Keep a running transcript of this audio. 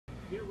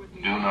Do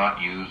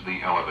not use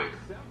the elevator.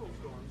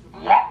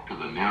 Walk to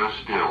the nearest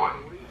stairway.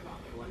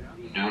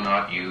 Do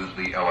not use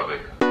the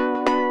elevator.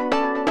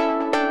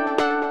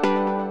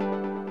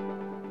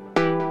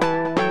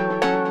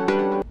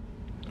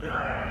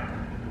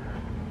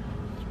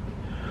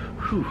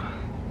 Whew.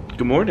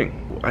 Good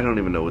morning. I don't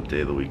even know what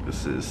day of the week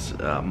this is.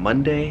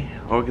 Monday,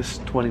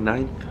 August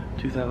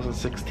 29th,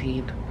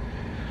 2016.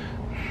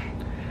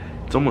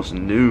 It's almost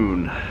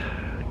noon.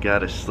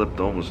 God, I slept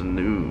almost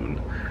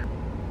noon.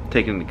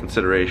 Taking into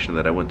consideration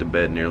that I went to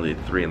bed nearly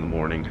at 3 in the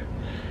morning,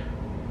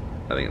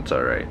 I think it's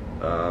alright.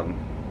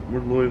 We're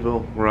in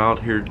Louisville. We're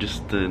out here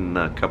just in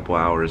a couple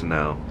hours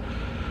now.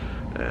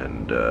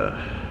 And,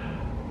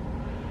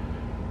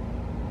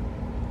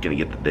 gonna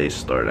get the day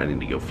started. I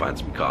need to go find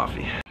some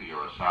coffee.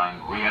 Your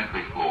assigned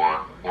re-entry floor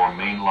or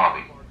main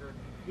lobby.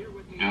 Do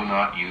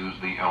not use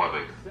the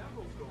elevator.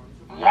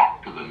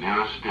 Walk to the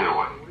nearest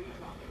stairway.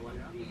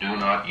 Do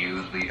not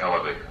use the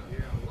elevator.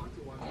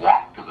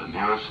 Walk to the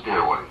nearest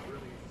stairway.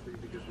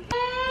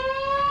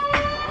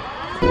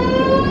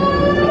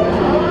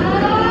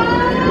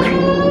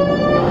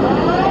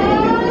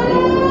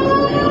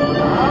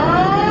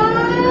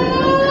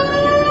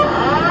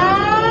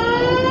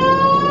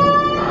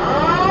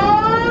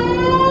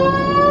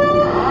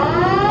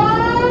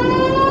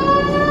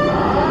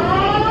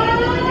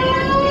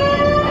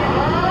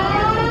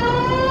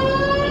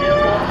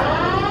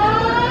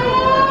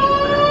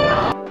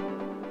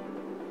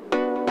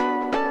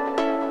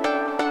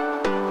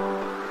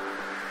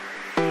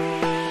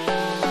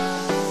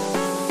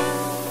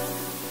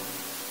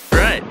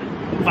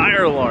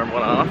 Fire alarm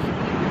went off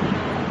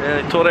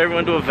and I told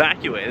everyone to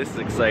evacuate. This is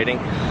exciting.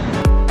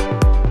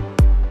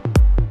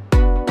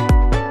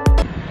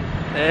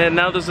 And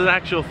now there's an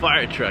actual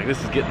fire truck.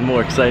 This is getting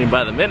more exciting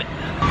by the minute.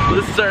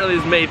 This certainly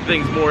has made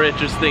things more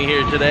interesting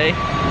here today.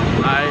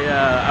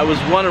 I was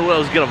wondering what I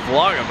was gonna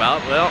vlog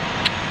about. Well,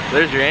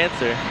 there's your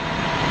answer.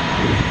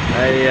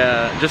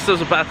 I just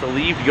was about to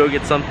leave to go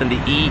get something to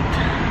eat.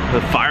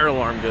 The fire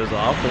alarm goes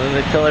off and then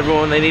they tell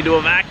everyone they need to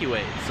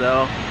evacuate.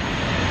 So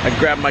I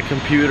grabbed my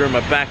computer,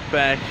 my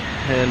backpack,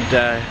 and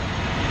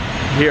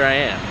here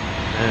I am.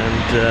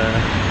 And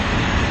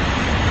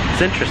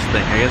it's interesting.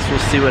 I guess we'll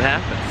see what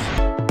happens.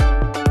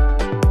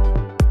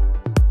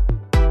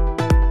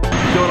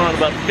 Going on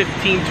about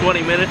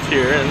 15-20 minutes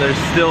here, and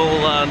there's still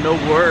no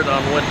word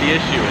on what the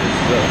issue is.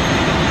 So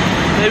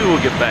maybe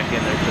we'll get back in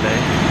there today.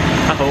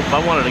 I hope.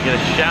 I wanted to get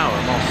a shower.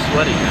 I'm all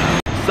sweaty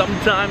now.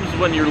 Sometimes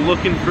when you're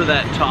looking for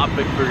that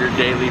topic for your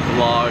daily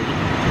vlog,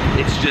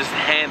 it's just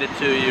handed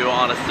to you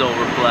on a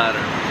silver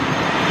platter.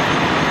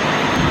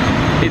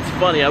 It's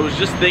funny, I was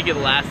just thinking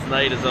last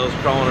night as I was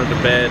crawling into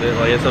bed, and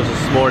I guess I was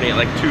this morning at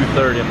like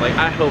 2:30, I'm like,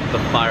 I hope the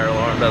fire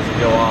alarm doesn't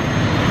go off.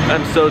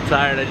 I'm so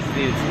tired, I just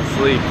needed some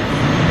sleep.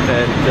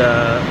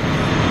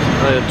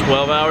 And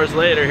 12 hours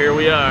later, here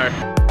we are.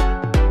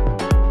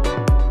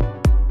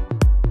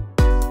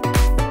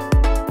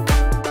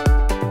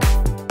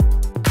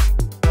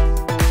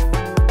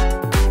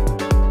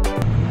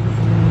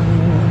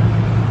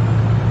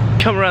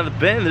 Come around the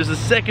bend, there's a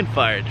second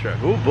fire truck.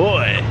 Oh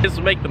boy. Just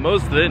make the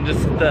most of it and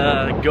just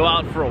go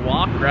out for a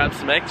walk, grab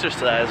some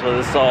exercise while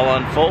this all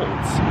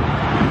unfolds.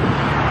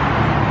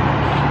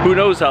 Who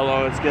knows how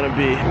long it's gonna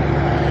be.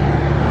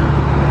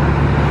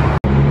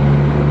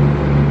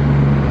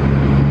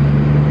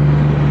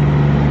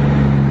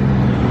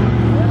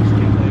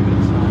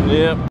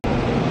 Yep.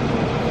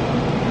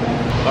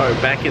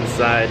 Alright, back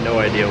inside. No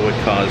idea what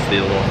caused the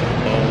alarm.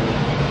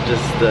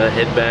 Just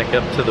head back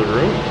up to the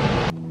room.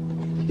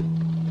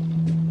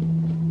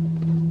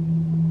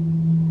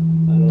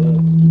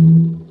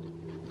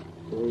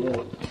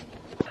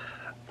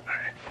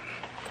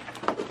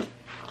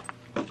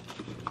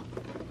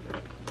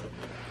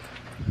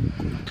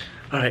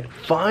 Alright,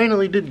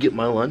 finally did get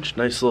my lunch.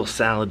 Nice little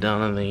salad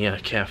down in the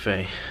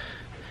cafe.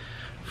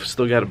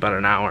 Still got about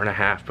an hour and a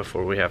half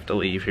before we have to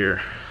leave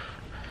here.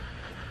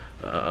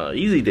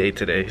 Easy day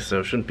today,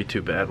 so shouldn't be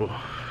too bad. We'll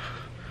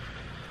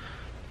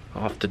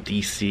off to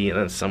DC and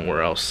then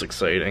somewhere else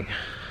exciting.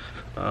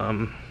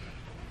 Alright,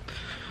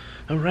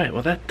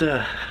 well that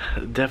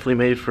definitely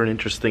made for an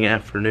interesting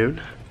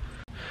afternoon.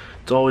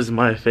 It's always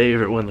my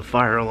favorite when the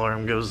fire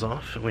alarm goes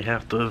off and we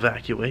have to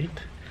evacuate.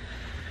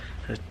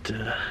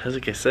 As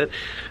like I said,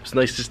 it's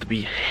nice just to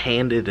be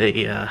handed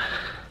a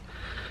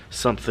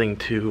something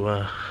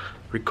to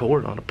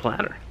record on a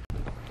platter.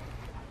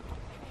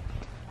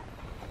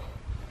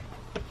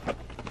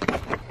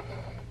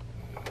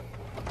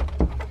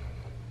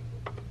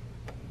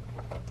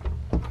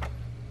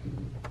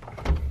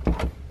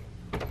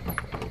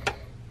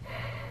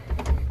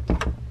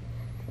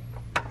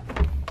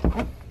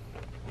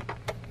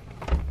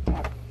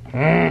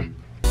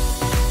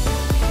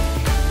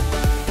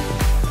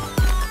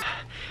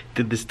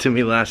 Did this to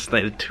me last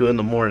night at 2 in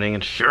the morning,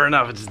 and sure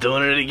enough, it's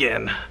doing it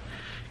again.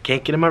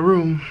 Can't get in my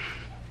room.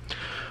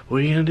 What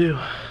are you gonna do?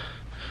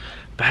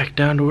 Back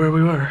down to where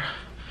we were.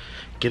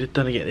 Get it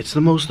done again. It's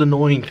the most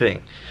annoying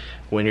thing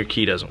when your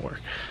key doesn't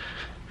work.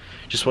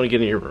 Just want to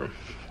get in your room,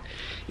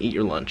 eat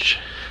your lunch,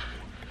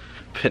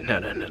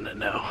 cockpit.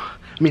 No.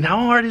 I mean, how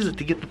hard is it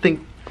to get the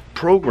thing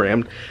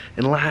programmed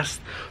and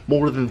last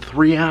more than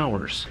 3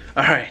 hours?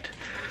 All right,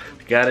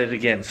 got it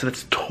again. So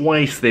that's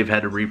twice they've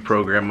had to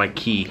reprogram my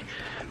key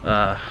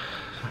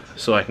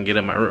so I can get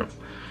in my room.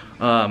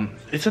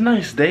 It's a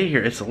nice day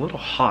here. It's a little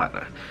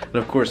hot. And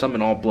of course, I'm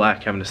in all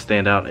black, having to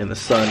stand out in the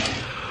sun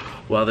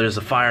while there's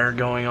a fire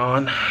going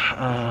on.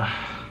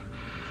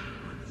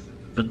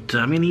 But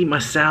I'm gonna eat my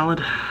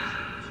salad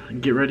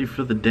and get ready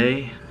for the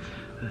day,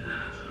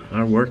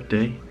 our work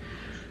day.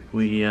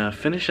 We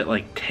finish at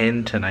like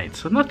 10 tonight,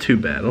 so not too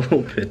bad. A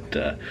little bit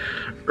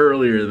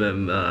earlier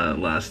than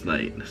last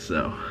night,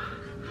 so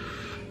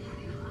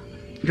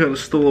got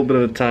still a little bit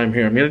of time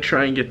here. I'm gonna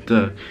try and get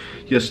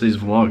yesterday's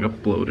vlog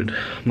uploaded.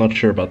 I'm not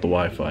sure about the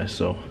Wi-Fi,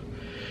 so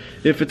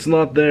if it's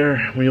not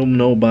there, we'll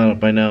know about it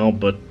by now.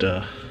 But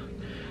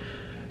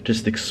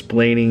just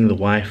explaining the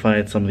Wi-Fi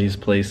at some of these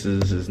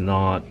places is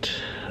not.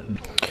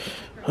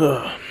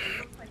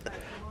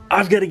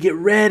 I've got to get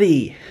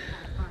ready.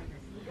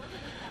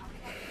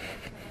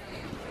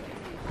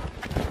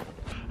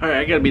 Alright,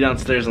 I gotta be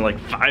downstairs in like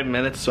 5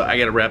 minutes, so I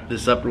gotta wrap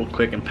this up real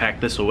quick and pack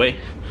this away.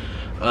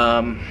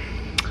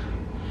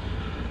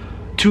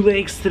 2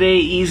 legs today,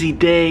 easy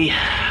day.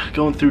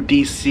 Going through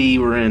DC.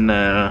 We're in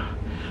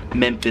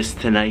Memphis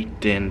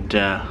tonight, and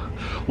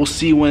we'll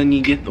see when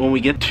we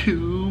get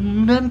to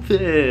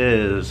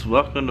Memphis.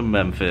 Welcome to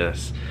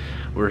Memphis.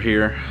 We're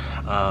here.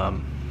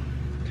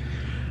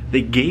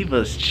 They gave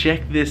us,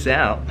 check this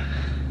out,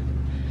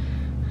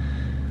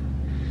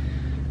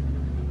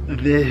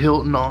 the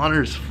Hilton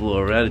Honors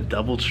floor at a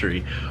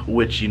DoubleTree,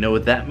 which, you know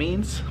what that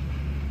means?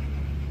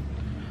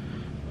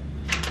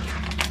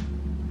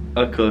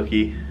 A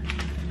cookie.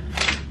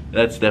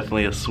 That's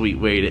definitely a sweet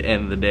way to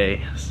end the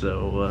day.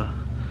 So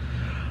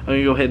I'm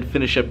gonna go ahead and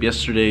finish up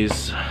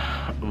yesterday's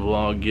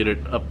vlog, get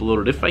it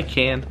uploaded if I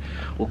can.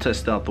 We'll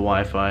test out the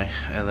Wi-Fi,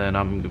 and then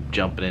I'm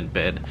jumping in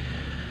bed.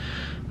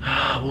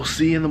 We'll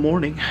see you in the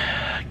morning.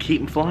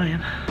 Keep 'em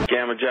flying.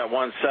 Gamma Jet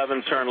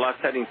 17, turn left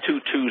heading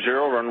 220,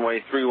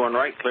 runway 31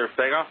 right, clear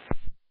for takeoff.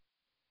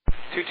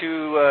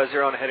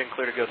 220 and heading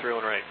clear to go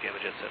 31 right, Gamma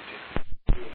Jet 17.